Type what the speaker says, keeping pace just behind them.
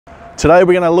Today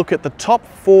we're going to look at the top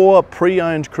 4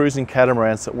 pre-owned cruising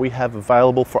catamarans that we have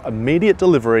available for immediate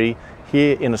delivery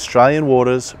here in Australian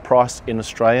waters, priced in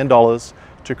Australian dollars,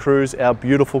 to cruise our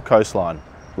beautiful coastline.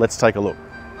 Let's take a look.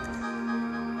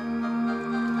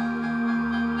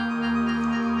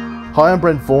 Hi, I'm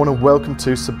Brent Vaughan and welcome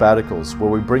to Sabbaticals, where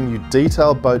we bring you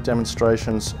detailed boat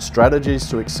demonstrations, strategies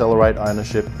to accelerate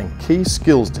ownership and key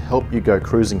skills to help you go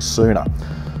cruising sooner.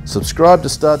 Subscribe to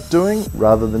start doing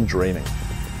rather than dreaming.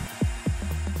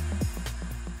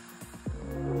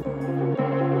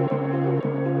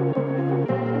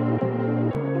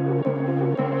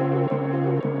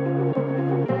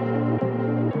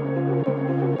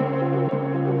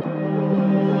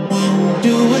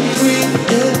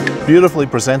 Beautifully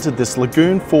presented, this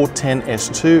Lagoon 410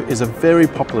 S2 is a very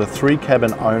popular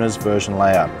 3-cabin owner's version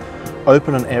layout.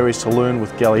 Open and airy saloon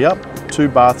with galley up, 2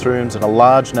 bathrooms and a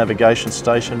large navigation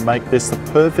station make this the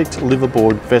perfect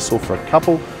liveaboard vessel for a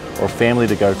couple or a family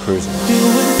to go cruising.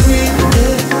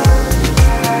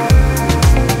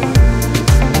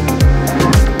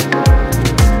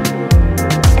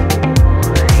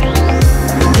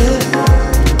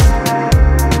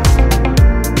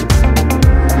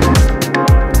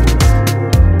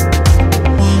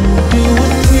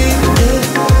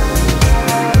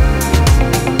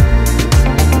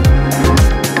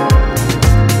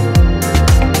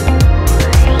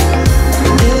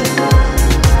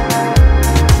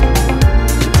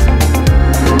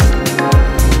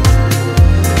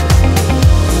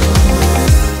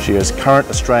 She has current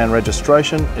Australian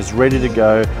registration, is ready to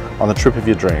go on the trip of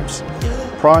your dreams.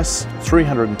 Price,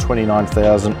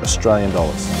 329,000 Australian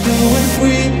dollars.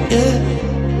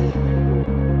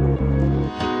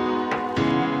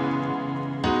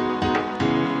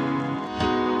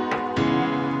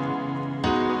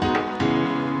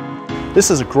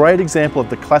 This is a great example of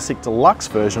the classic deluxe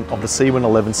version of the Seawind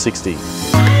 1160.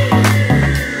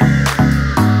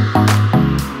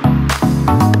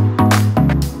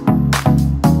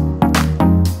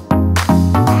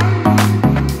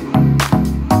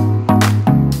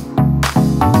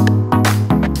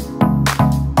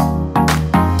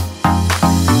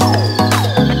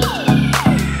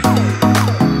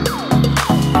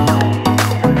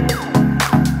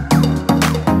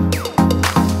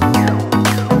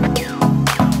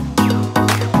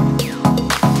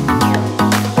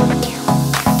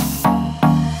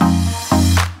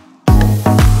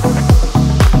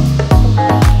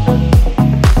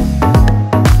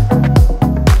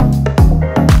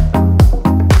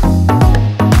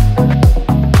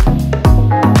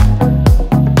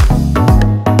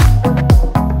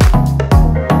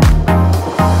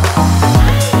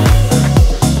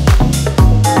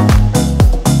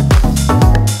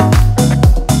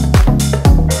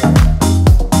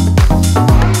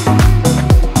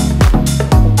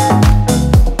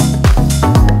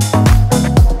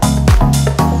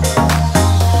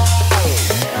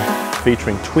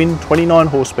 Featuring twin 29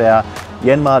 horsepower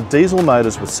Yanmar diesel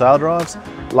motors with sail drives,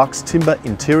 luxe timber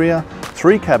interior,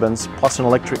 3 cabins plus an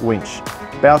electric winch,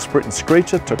 bowsprit and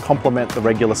screecher to complement the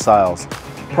regular sails.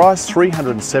 Price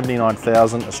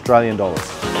 379,000 Australian dollars.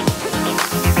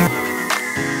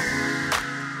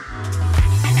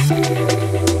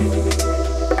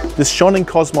 This Schonning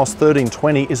Cosmos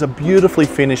 1320 is a beautifully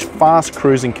finished fast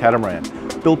cruising catamaran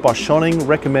built by Schonning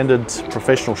recommended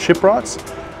professional shipwrights.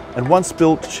 And once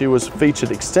built, she was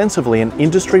featured extensively in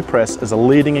industry press as a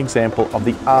leading example of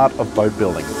the art of boat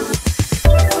building.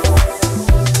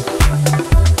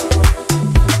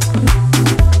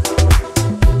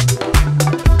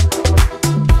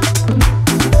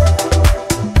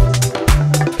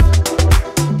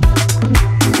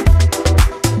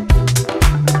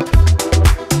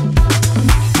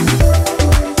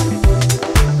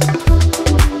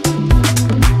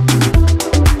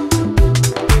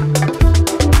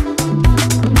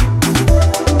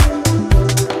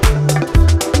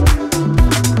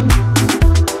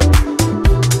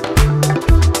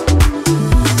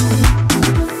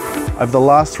 Over the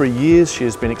last 3 years, she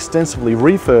has been extensively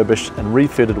refurbished and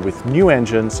refitted with new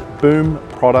engines, boom,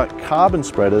 product, carbon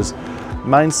spreaders,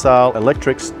 mainsail,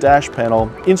 electrics, dash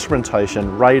panel,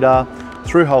 instrumentation, radar,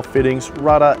 through-hull fittings,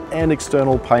 rudder and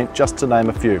external paint, just to name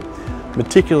a few.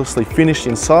 Meticulously finished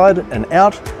inside and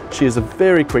out, she is a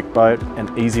very quick boat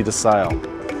and easy to sail.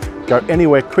 Go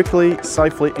anywhere quickly,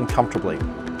 safely and comfortably.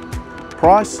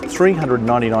 Price,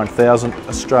 399,000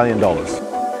 Australian dollars.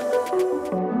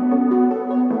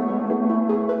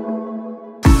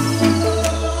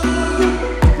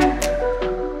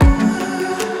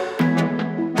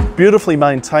 Beautifully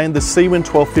maintained, the Seawind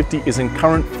 1250 is in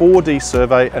current 4D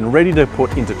survey and ready to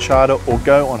put into charter or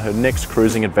go on her next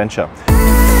cruising adventure.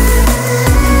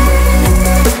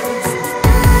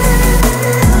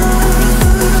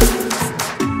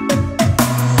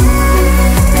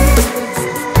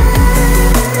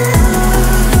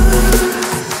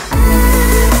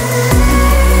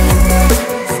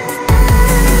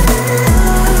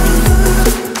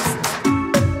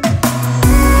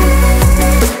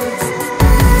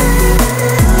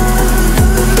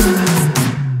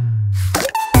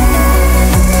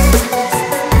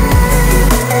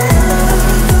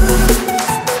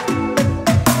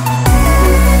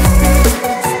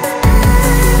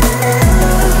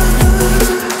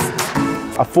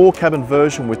 4-cabin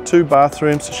version with 2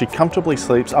 bathrooms, she comfortably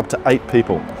sleeps up to 8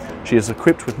 people. She is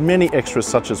equipped with many extras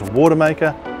such as a water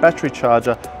maker, battery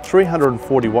charger,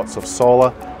 340 watts of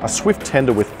solar, a swift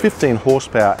tender with 15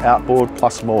 horsepower outboard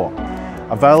plus more.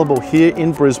 Available here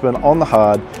in Brisbane on the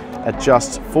hard at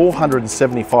just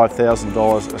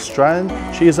 $475,000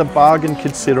 Australian, she is a bargain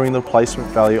considering the replacement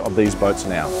value of these boats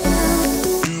now.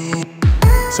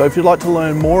 So if you'd like to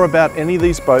learn more about any of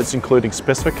these boats, including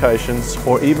specifications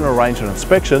or even arrange an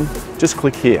inspection, just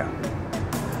click here.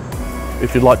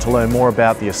 If you'd like to learn more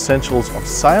about the essentials of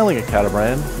sailing a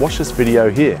catamaran, watch this video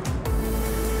here.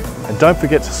 And don't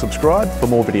forget to subscribe for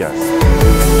more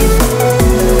videos.